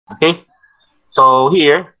Okay? So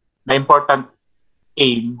here, the important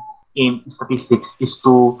aim in statistics is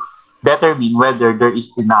to determine whether there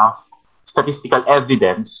is enough statistical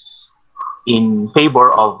evidence in favor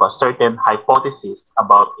of a certain hypothesis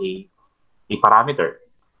about a parameter.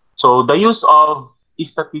 So the use of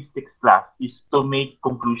statistics class is to make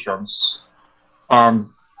conclusions and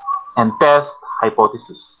test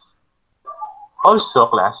hypotheses. Also,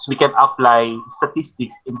 class, we can apply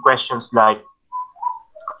statistics in questions like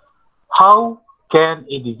how can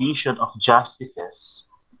a division of justices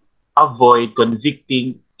avoid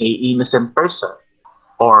convicting a innocent person?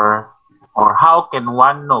 Or how can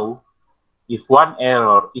one know if one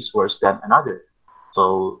error is worse than another?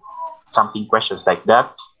 So something questions like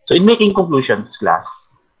that. So in making conclusions, class,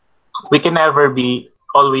 we can never be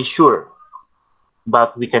always sure,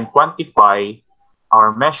 but we can quantify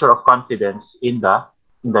our measure of confidence in the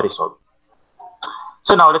result.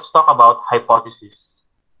 So now let's talk about hypothesis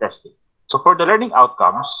testing. So for the learning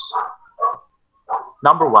outcomes,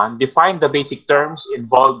 number one, define the basic terms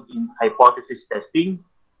involved in hypothesis testing.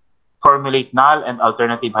 Formulate null and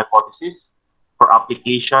alternative hypotheses for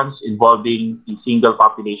applications involving a single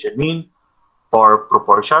population mean or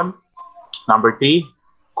proportion. Number three,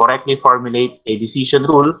 correctly formulate a decision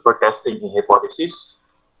rule for testing a hypothesis.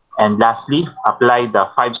 And lastly, apply the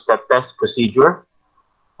 5-step test procedure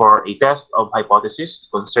for a test of hypothesis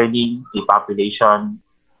concerning a population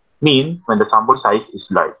mean when the sample size is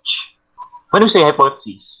large. When we say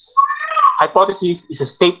hypothesis is a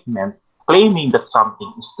statement claiming that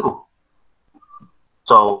something is true.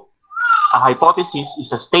 So a hypothesis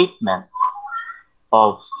is a statement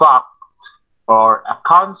of fact or a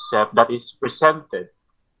concept that is presented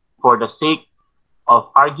for the sake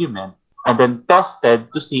of argument and then tested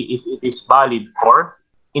to see if it is valid or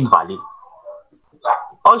invalid.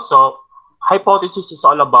 Also, hypothesis is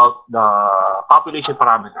all about the population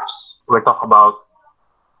parameters. We're talking about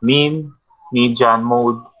mean, median,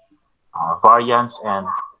 mode, variance, and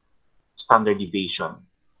standard deviation.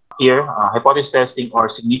 Here, hypothesis testing or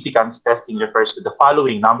significance testing refers to the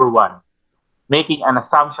following. Number one, making an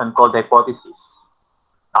assumption called hypothesis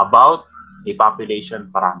about a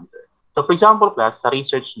population parameter. So for example, class, sa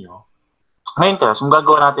research nyo, ngayon class, kung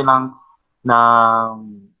gagawa natin ng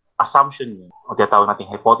assumption nyo, o tinatawag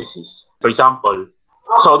natin hypothesis. For example,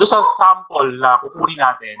 so doon sa sample na kukunin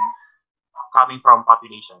natin coming from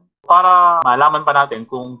population, para malaman pa natin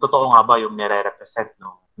kung totoo nga ba yung nire-represent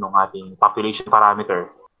ng ating population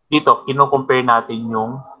parameter. Dito, kino-compare natin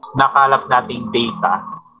yung nakalap nating data,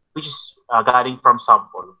 which is galing from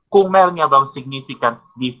sample. Kung meron nga bang significant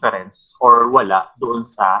difference or wala doon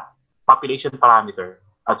sa population parameter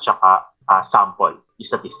at saka sample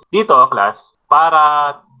statistics. Dito, class,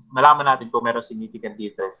 para malaman natin kung meron significant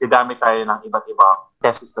difference, gagamit tayo ng iba't ibang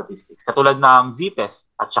test statistics. Katulad ng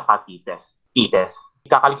z-test at saka t-test.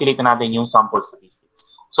 Ikakalculate natin yung sample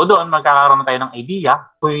statistics. So doon, magkakaroon na tayo ng idea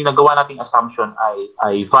kung yung nagawa nating assumption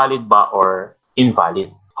ay valid ba or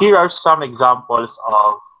invalid. Here are some examples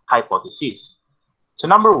of hypotheses. So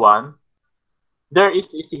number one, there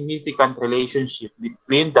is a significant relationship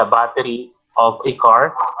between the battery of a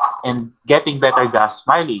car and getting better gas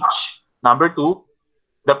mileage. Number two,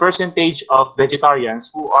 the percentage of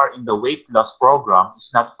vegetarians who are in the weight loss program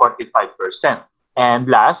is not 45%.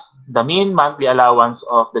 And last, the mean monthly allowance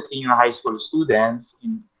of the senior high school students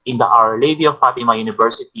in the Our Lady of Fatima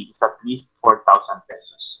University is at least 4,000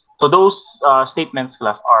 pesos. So those statements,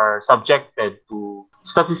 class, are subjected to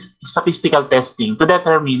statistical testing to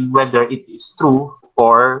determine whether it is true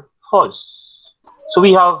or false. So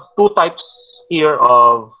we have two types here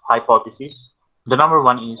of hypothesis. The number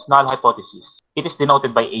one is null hypothesis. It is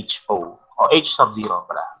denoted by HO or H sub 0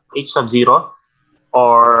 pala. H sub 0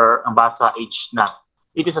 or ang basa H naught.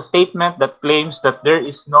 It is a statement that claims that there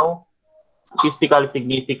is no statistical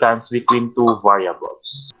significance between two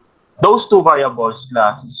variables. Those two variables,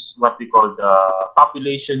 class, is what we call the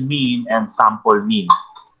population mean and sample mean.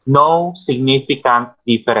 No significant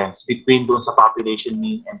difference between doon sa population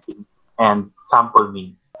mean and sample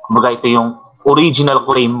mean. Kumbaga ito yung original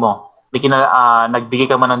claim mo. Nagbigay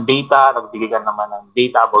ka man ng data, nagbigay ka naman ng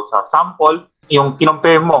data about sa sample, yung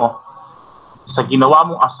kinompare mo sa ginawa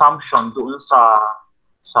mong assumption doon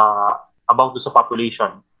about doon sa population,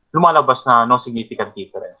 lumalabas na no significant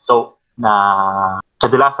difference. So,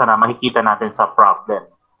 kadalasan na makikita natin sa problem.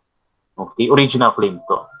 Okay, original claim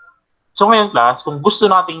to. So ngayon, class, kung gusto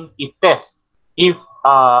nating i-test, if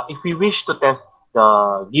we wish to test the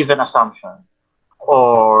given assumption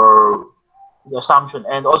or the assumption,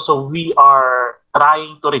 and also we are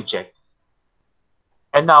trying to reject.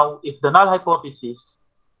 And now, if the null hypothesis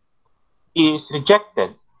is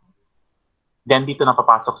rejected, then dito na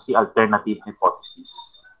papasok si alternative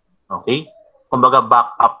hypothesis. Okay? Kumbaga,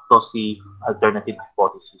 back up to si alternative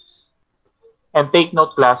hypothesis. And take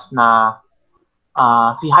note, class, na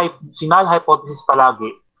si null hypothesis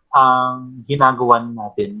palagi ang ginagawa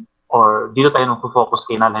natin, or dito tayo nag-focus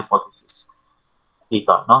kay null hypothesis.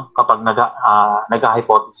 Dito, no? Kapag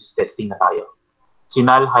nag-hypothesis testing na tayo. Si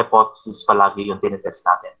null hypothesis palagi yung tinitest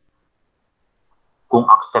natin. Kung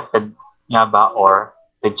accepted nga ba or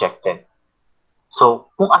rejected. So,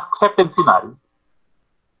 kung accepted si null,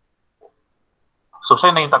 so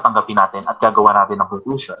siya na yung tatanggapin natin at gagawa natin ng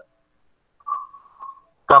conclusion.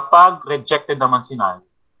 Kapag rejected naman si null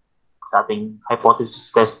sa ating hypothesis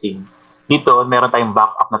testing, dito meron tayong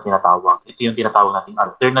backup na tinatawag. Ito yung tinatawag nating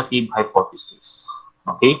alternative hypothesis.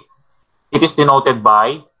 Okay? It is denoted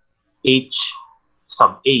by H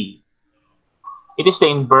sub A. It is the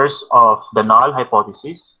inverse of the null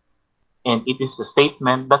hypothesis, and it is the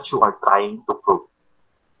statement that you are trying to prove.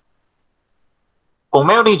 Kung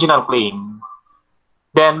may original claim,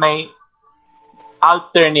 then may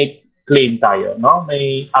alternate claim tayo, no?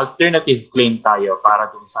 May alternative claim tayo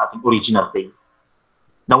para dun sa ating original claim.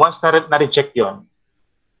 Na once na-reject yun,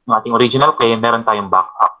 ng ating original claim, meron tayong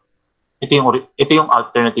backup. Ito yung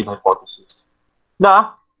alternative hypothesis.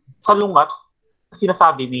 Na salungat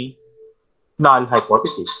sinasabi ni null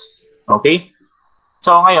hypothesis. Okay?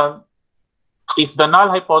 So ngayon, if the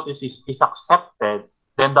null hypothesis is accepted,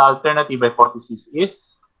 then the alternative hypothesis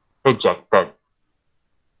is rejected.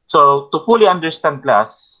 So to fully understand,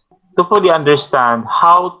 class, to fully understand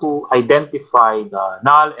how to identify the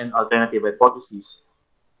null and alternative hypothesis,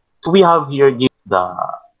 we have here the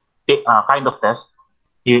kind of test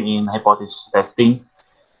here in hypothesis testing.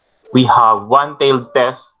 We have one-tailed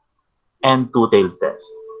test and two-tailed test.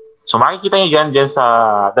 So makikita niyo dyan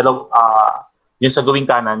sa yung sa gawing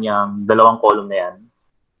kanan, yung dalawang column na yan.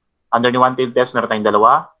 Under the one-tailed test, meron tayong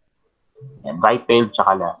dalawa. And right-tailed,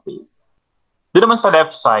 tsaka left-tailed. Doon naman sa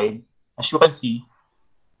left side, as you can see,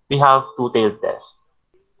 we have two-tailed test.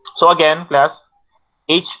 So again, class,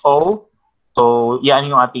 HO, so yan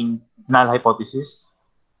yung ating null hypothesis.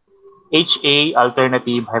 HA,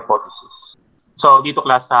 alternative hypothesis. So dito,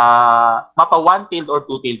 class, sa mapa one-tailed or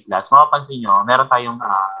two-tailed class, mapapansin nyo, meron tayong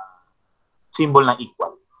symbol ng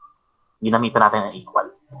equal. Ginamitan natin ng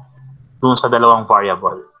equal dun sa dalawang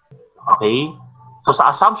variable. Okay? So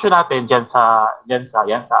sa assumption natin, yan sa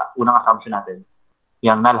unang assumption natin,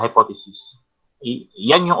 yung null hypothesis,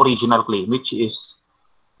 yan yung original claim, which is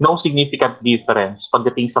no significant difference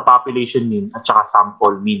pagdating sa population mean at saka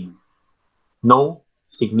sample mean. No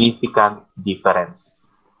significant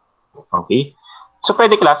difference. Okay? So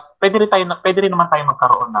pwede, class, pwede rin naman tayo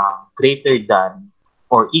magkaroon ng greater than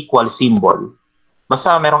or equal symbol.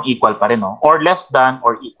 Basta merong equal pa rin, no? Or less than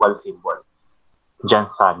or equal symbol dyan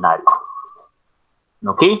sa null.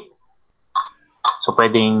 Okay? So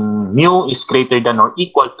pwedeng mu is greater than or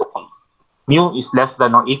equal to k. Mu is less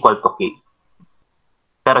than or equal to k.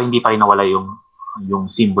 Pero hindi pa rin nawala yung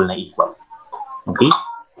symbol na equal. Okay?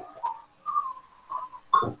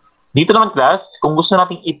 Dito naman, class, kung gusto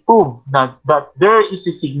nating i-prove that there is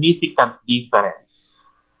a significant difference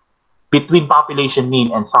between population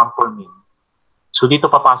mean and sample mean, so dito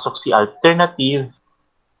papasok si alternative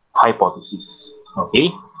hypothesis.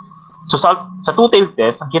 Okay? So sa two-tailed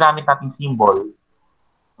test, ang ginamit nating symbol,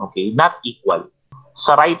 okay, not equal.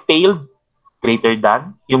 Sa right-tailed, greater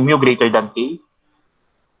than, yung mu greater than k.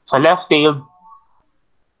 Sa left-tailed,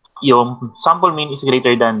 yung sample mean is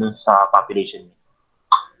greater than dun sa population mean.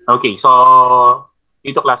 Okay, so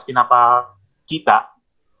dito, class, pinapakita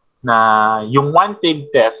na yung one-tailed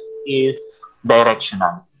test is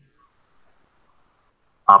directional.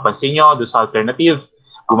 Pansin nyo, doon sa alternative,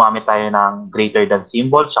 gumamit tayo ng greater than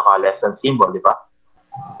symbol tsaka less than symbol, di ba?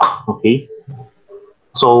 Okay.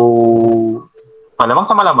 So, malamang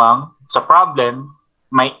sa malamang, sa problem,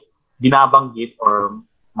 may binabanggit or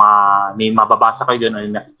may mababasa kayo doon, or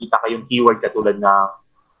nakikita kayong keyword katulad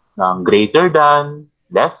ng greater than,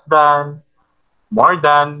 less than, more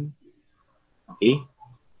than. Okay?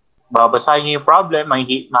 Babasahin nyo yung problem,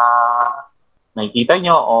 makikita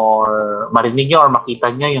nyo or marinig nyo or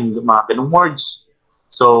makita nyo yung mga ganung words.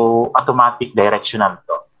 So, automatic directional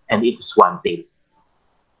to. And it is one-tailed.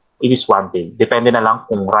 It is one-tailed. Depende na lang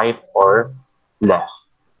kung right or left.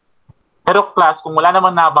 Pero, class, kung wala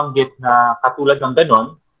naman nabanggit na katulad ng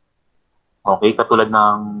ganon, okay, katulad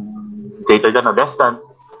ng greater than or less than,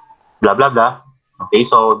 blah, blah, blah. Okay,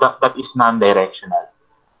 so that is non-directional.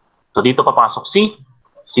 So dito papasok si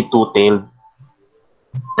two-tailed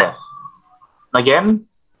test. Again,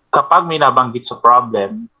 kapag may nabanggit sa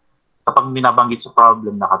problem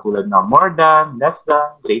na katulad ng more than, less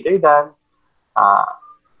than, greater than,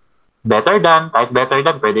 better than, kahit better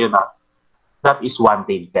than, pwede yun na. That is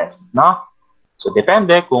one-tailed test, no? So,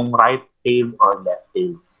 depende kung right-tailed or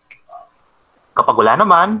left-tailed. Kapag wala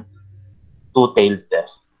naman, two-tailed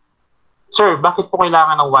test. Sir, bakit po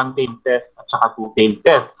kailangan ng one-tailed test at saka two-tailed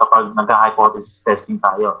test kapag nag-hypothesis testing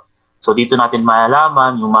tayo? So, dito natin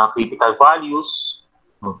malalaman yung mga critical values,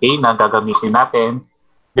 okay, na gagamitin natin,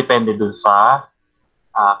 depende dun sa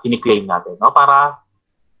kiniklaim natin, no? Para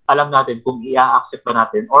alam natin kung i-accept ba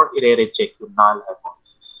natin or i-reject yung null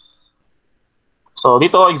hypothesis. So,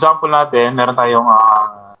 dito, example natin, meron tayong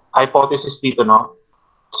hypothesis dito, no?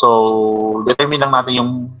 So, determine natin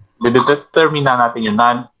yung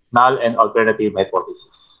null and alternative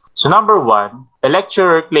hypothesis. So, number one, the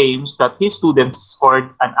lecturer claims that his students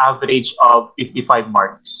scored an average of 55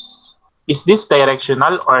 marks. Is this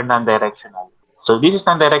directional or non-directional? So, this is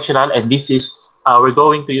non-directional, and this is, we're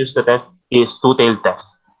going to use the test is two-tailed test.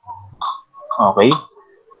 Okay?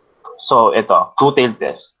 So, ito, two-tailed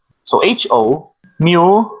test. So, HO,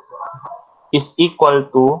 mu is equal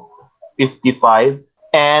to 55,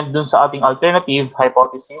 and dun sa ating alternative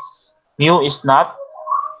hypothesis, mu is not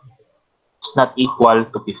equal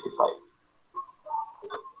to 55.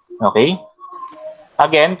 Okay?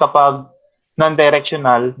 Again, kapag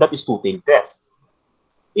non-directional, that is two-tailed test.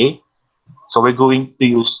 Okay? So we're going to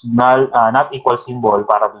use null, not equal symbol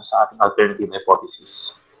para dun sa ating alternative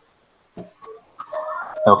hypothesis.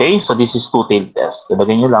 Okay? So this is two-tailed test.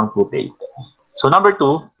 Ilagay nyo lang two-tailed test. So number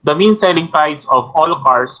two, the mean selling price of all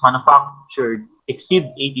cars manufactured exceed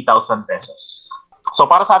 80,000 pesos. So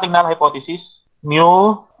para sa ating null hypothesis,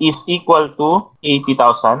 mu is equal to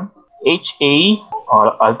 80,000. HA,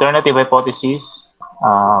 or alternative hypothesis,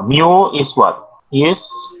 mu is what? Is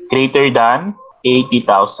greater than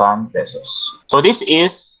 80,000 pesos. So this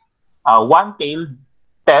is a one-tailed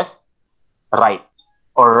test, right?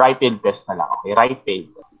 Or right-tailed test na lang. Okay,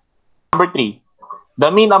 right-tailed. Number three, the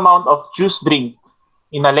mean amount of juice drink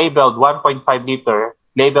in a labeled 1.5 liter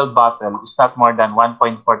labeled bottle is not more than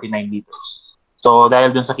 1.49 liters. So, dahil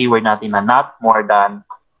dun sa keyword natin na not more than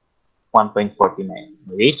 1.49.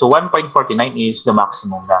 Okay? So, 1.49 is the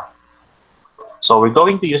maximum na. So, we're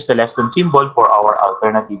going to use the less than symbol for our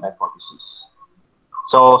alternative hypothesis.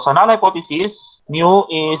 So, sa null hypothesis, mu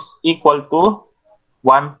is equal to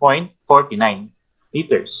 1.49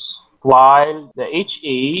 liters. While the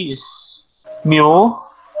HA is mu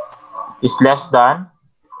is less than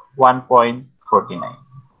 1.49.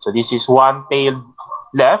 So, this is one-tailed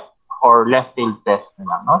left or left-tailed test na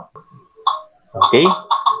lang, no? Okay?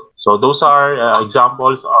 So, those are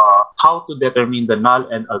examples of how to determine the null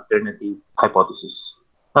and alternative hypothesis.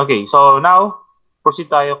 Okay, so now, proceed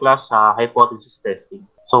tayo class sa hypothesis testing.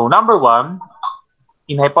 So, number one,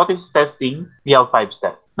 in hypothesis testing, we have 5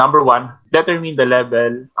 steps. Number one, determine the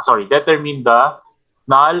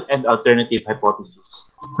null and alternative hypothesis.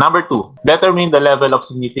 Number two, determine the level of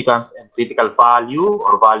significance and critical value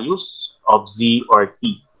or values of Z or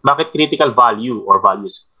T. Bakit critical value or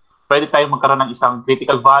values? Pwede tayong magkaroon ng isang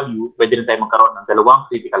critical value, pwede rin tayong magkaroon ng dalawang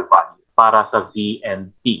critical value para sa Z and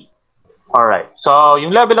T. Alright, so yung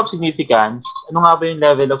level of significance, ano nga ba yung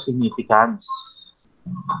level of significance?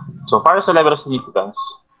 So para sa level of significance,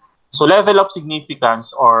 so level of significance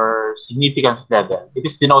or significance level, it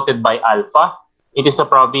is denoted by alpha. It is a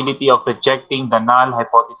probability of rejecting the null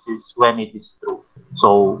hypothesis when it is true.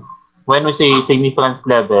 So when we say significance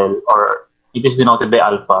level or it is denoted by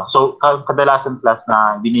alpha. So, kadalasan class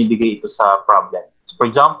na binibigay ito sa problem. So, for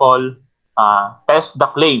example, test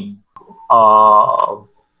the claim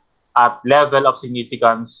at level of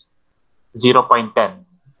significance 0.10.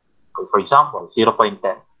 For example, 0.10.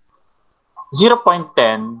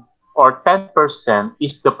 0.10 or 10%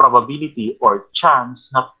 is the probability or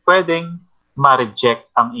chance na pwedeng ma-reject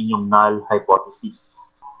ang inyong null hypothesis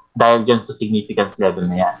dahil dyan sa significance level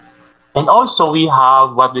na yan. And also, we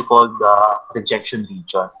have what we call the rejection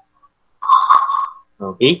region.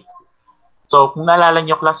 Okay? So, kung naalala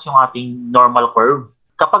nyo, class, yung ating normal curve,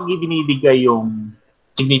 kapag ibinibigay yung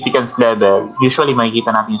significance level, usually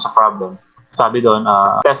makikita natin yung sa problem. Sabi doon,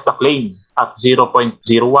 test the claim at 0.01,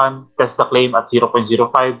 test the claim at 0.05.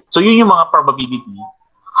 So, yun yung mga probability,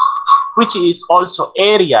 which is also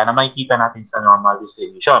area na makikita natin sa normal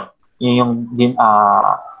distribution. Yun yung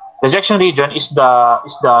rejection region is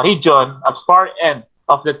the region at far end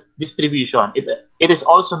of the distribution. It is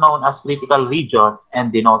also known as critical region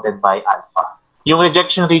and denoted by alpha. Yung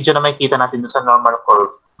rejection region na makikita natin sa normal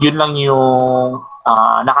curve, yun lang yung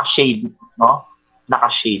naka-shade, no?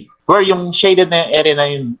 Naka-shade. Where yung shaded na area na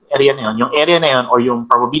yun, yung area na yun or yung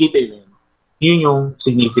probability na yun yung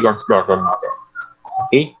significance level natin.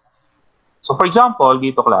 Okay? So for example,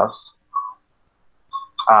 dito class,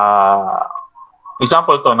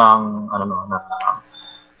 Example to ng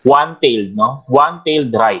one-tailed, no?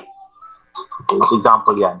 One-tailed right. Okay, so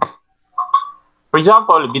example yan. For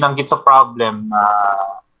example, binanggit sa problem,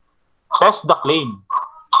 test the claim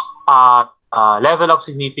at level of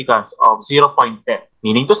significance of 0.10.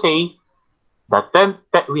 Meaning to say that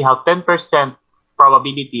we have 10%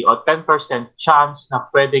 probability or 10% chance na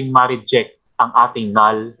pwedeng ma-reject ang ating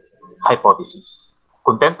null hypothesis.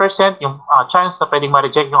 Kung 10% yung chance na pwedeng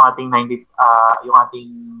ma-reject yung ating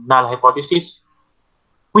null hypothesis,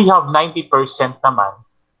 we have 90% naman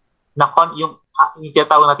na yung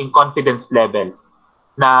tinatawag nating confidence level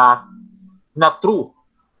na true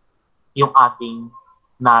yung ating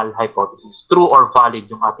null hypothesis. True or valid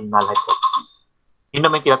yung ating null hypothesis. Yun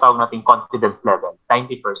naman tinatawag nating confidence level.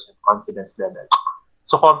 90% confidence level.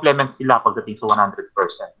 So, complement sila pagdating sa 100%.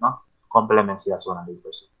 No? Complement sila sa 100%.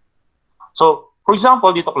 So, for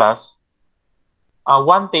example, dito class,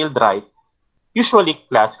 one-tailed right. Usually,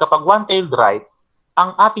 class, kapag one-tailed right,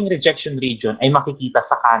 ang ating rejection region ay makikita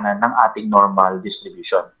sa kanan ng ating normal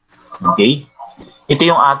distribution. Okay? Ito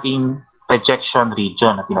yung ating rejection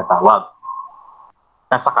region na tinatawag.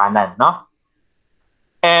 Nasa kanan, no?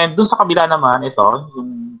 And dun sa kabila naman, ito,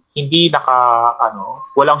 yung hindi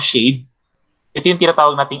walang shade, ito yung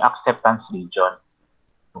tinatawag nating acceptance region.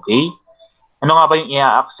 Okay? Ano nga ba yung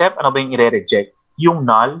i-accept? Ano ba yung i-reject? Yung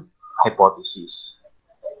null hypothesis.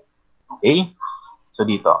 Okay? So,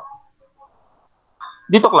 dito.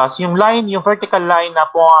 Dito, class, yung vertical line na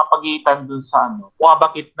pumapagitan dun sa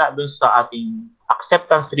pumabakit na dun sa ating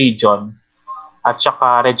acceptance region at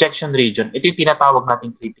saka rejection region, ito yung tinatawag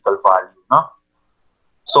nating critical value, no?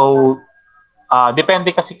 So,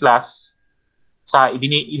 depende kasi, class, sa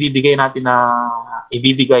ibibigay na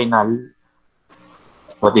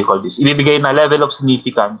level of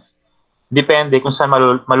significance, depende kung saan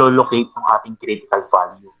malolocate ng ating critical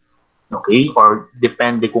value. Okay? Or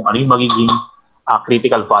depende kung ano yung magiging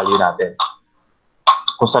critical value natin.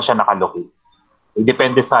 Kung saan siya nakalocate.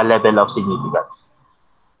 Depende sa level of significance.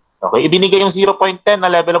 Okay? Ibinigay yung 0.10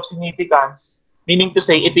 na level of significance, meaning to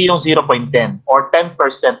say, ito yung 0.10 or 10%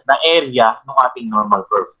 na area ng ating normal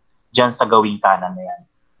curve. Diyan sa gawing kanan na yan.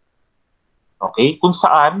 Okay? Kung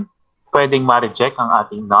saan pwedeng ma-reject ang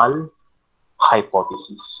ating null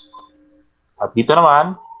hypothesis. At dito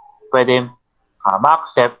naman, pwedeng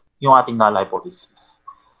ma-accept yung ating null hypothesis.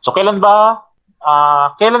 So, kailan ba,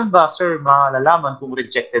 sir, malalaman kung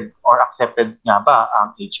rejected or accepted nga ba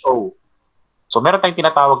ang HO? So, meron tayong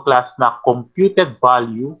tinatawag, class, na computed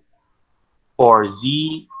value for Z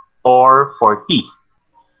or for T.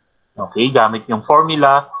 Okay, gamit yung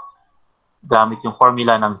formula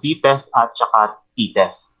ng Z-test at saka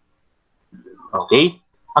T-test. Okay?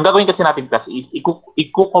 Ang gagawin kasi natin, class, is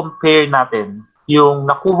i-compare natin yung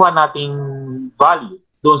nakuha nating value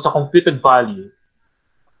doon sa computed value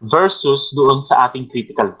versus doon sa ating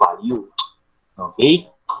critical value. Okay?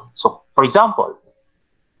 So, for example,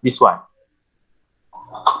 this one.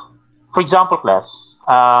 For example, class,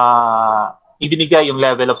 ibinigay yung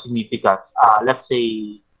level of significance, let's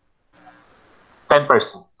say, 10%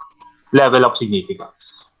 level of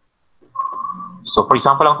significance. So, for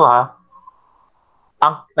example lang to,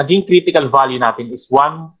 ang naging critical value natin is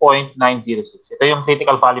 1.906. Ito yung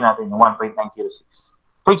critical value natin, yung 1.906.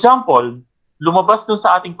 For example, lumabas dun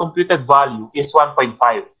sa ating computed value is 1.5.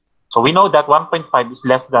 So, we know that 1.5 is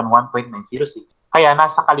less than 1.906. Kaya,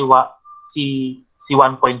 nasa kaliwa si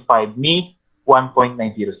 1.5 ni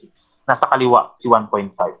 1.906. Nasa kaliwa si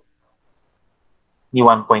 1.5 ni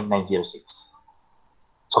 1.906.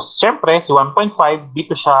 So, syempre, si 1.5,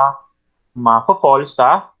 dito siya ma-fall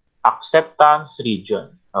sa acceptance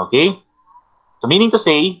region. Okay? So, meaning to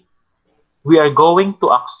say, we are going to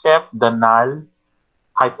accept the null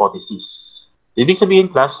hypothesis. Ibig sabihin,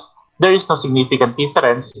 class, there is no significant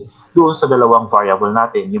difference doon sa dalawang variable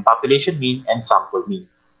natin, yung population mean and sample mean.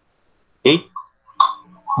 Okay?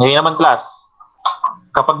 Ngayon naman, class,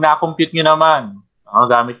 kapag na-compute nyo naman,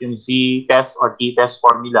 gamit yung Z-test or T-test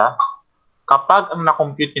formula, kapag ang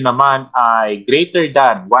na-compute nyo naman ay greater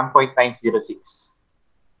than 1.906,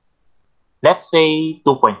 let's say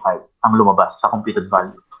 2.5 ang lumabas sa computed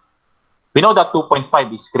value. We know that 2.5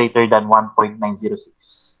 is greater than 1.906.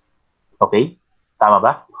 Okay? Tama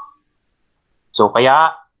ba? So,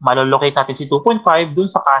 kaya malolocate natin si 2.5 dun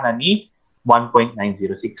sa kanan ni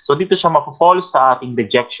 1.906. So, dito siya mapofall sa ating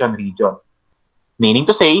rejection region. Meaning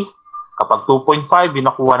to say, kapag 2.5 yung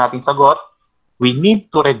nakuha natin sagot, we need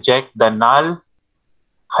to reject the null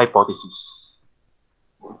hypothesis.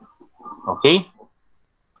 Okay?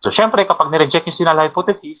 So, syempre, kapag nireject nyo si null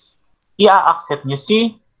hypothesis, i-accept nyo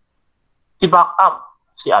si backup,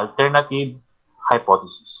 si alternative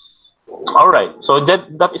hypothesis. Alright, so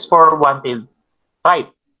that is for one-tailed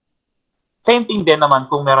right. Same thing din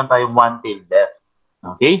naman kung meron tayong one-tailed left.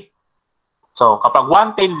 Okay? So, kapag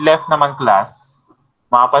one-tailed left naman class,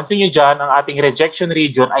 mapapansin nyo dyan, ang ating rejection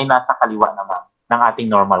region ay nasa kaliwa naman ng ating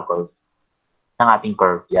normal curve. Ng ating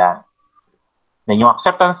curve, yan. Then yung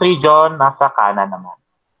acceptance region, nasa kanan naman.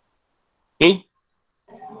 Okay?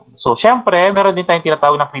 So, syempre, meron din tayong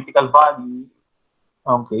tinatawag na critical value.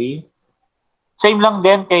 Okay? Same lang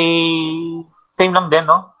din,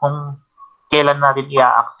 no? Kung kailan natin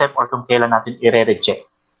i-accept or kung kailan natin i-reject.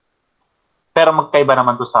 Pero magkaiba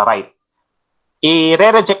naman to sa right.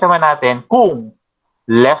 I-reject naman natin kung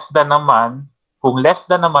less than naman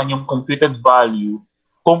yung computed value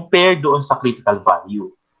compared doon sa critical value.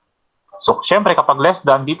 So, syempre, kapag less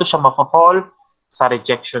than, dito siya mapafall sa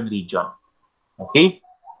rejection region. Okay?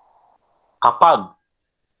 Kapag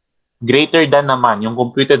greater than naman yung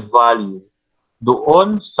computed value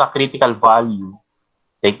doon sa critical value,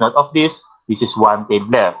 take note of this, this is one-tailed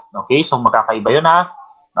left. Okay? So, magkakaiba yun ha.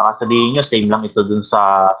 Nakasabihin nyo, same lang ito dun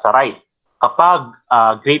sa right. Kapag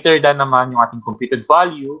greater than naman yung ating computed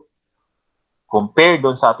value compared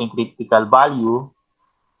doon sa ating critical value,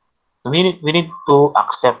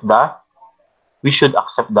 we should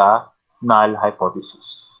accept the null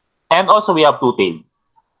hypothesis. And also, we have two-tailed.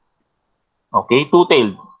 Okay?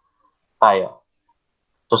 Two-tailed tayo.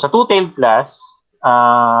 So, sa two-tailed class,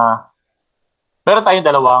 meron tayong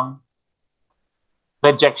dalawang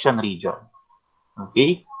rejection region.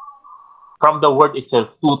 Okay? From the word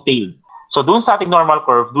itself, two-tailed. So, dun sa ating normal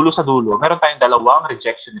curve, dulo sa dulo, meron tayong dalawang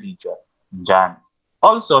rejection region. Diyan.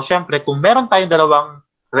 Also, syempre, kung meron tayong dalawang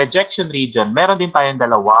rejection region, meron din tayong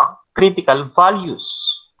dalawang critical values.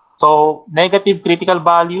 So, negative critical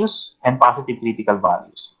values and positive critical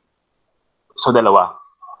values. So, dalawa.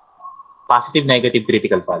 Positive, negative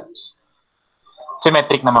critical values.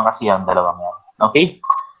 Symmetric naman kasi ang dalawang yan. Okay?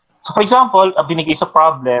 So, for example, binigay sa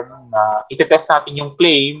problem na itetest natin yung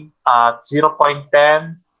claim at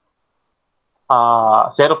 0.10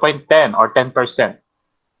 or 10%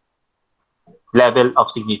 level of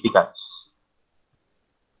significance.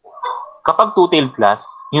 Kapag two-tailed class,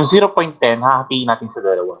 yung 0.10, hahatiin natin sa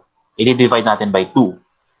dalawa. I-divide natin by 2.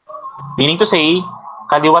 Meaning to say,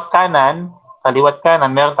 kaliwat kanan,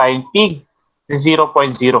 meron tayong tig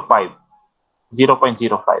 0.05. 0.05.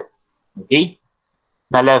 Okay?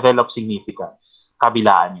 Na level of significance.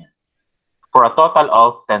 Kabilaan niya. For a total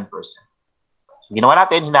of 10%. So, ginawa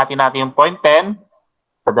natin, hinatin natin yung 0.10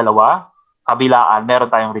 sa dalawa. Kabilaan, meron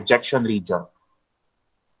tayong rejection region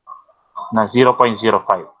na 0.05.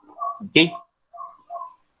 Okay?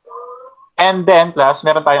 And then, class,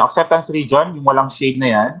 meron tayong acceptance region, yung walang shade na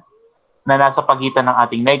yan, na nasa pagitan ng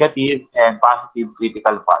ating negative and positive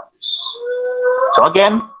critical values. So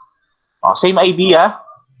again, same idea,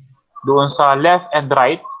 doon sa left and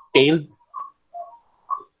right tailed.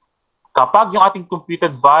 Kapag yung ating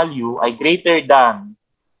computed value ay greater than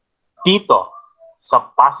dito sa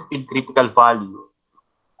positive critical value,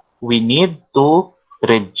 we need to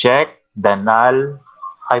reject the null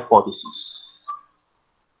hypothesis.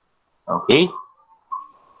 Okay?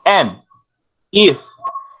 And if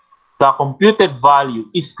the computed value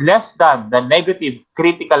is less than the negative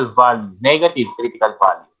critical value,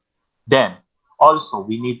 then also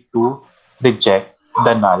we need to reject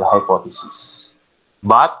the null hypothesis.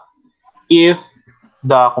 But if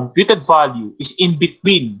the computed value is in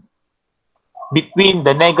between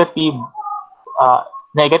the negative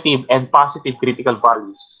and positive critical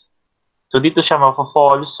values, so dito siya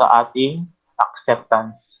mapafall sa ating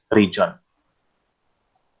acceptance region.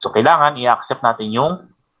 So kailangan i-accept natin yung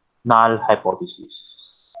null hypothesis.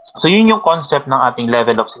 So yun yung concept ng ating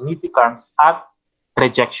level of significance at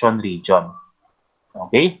rejection region.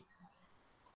 Okay?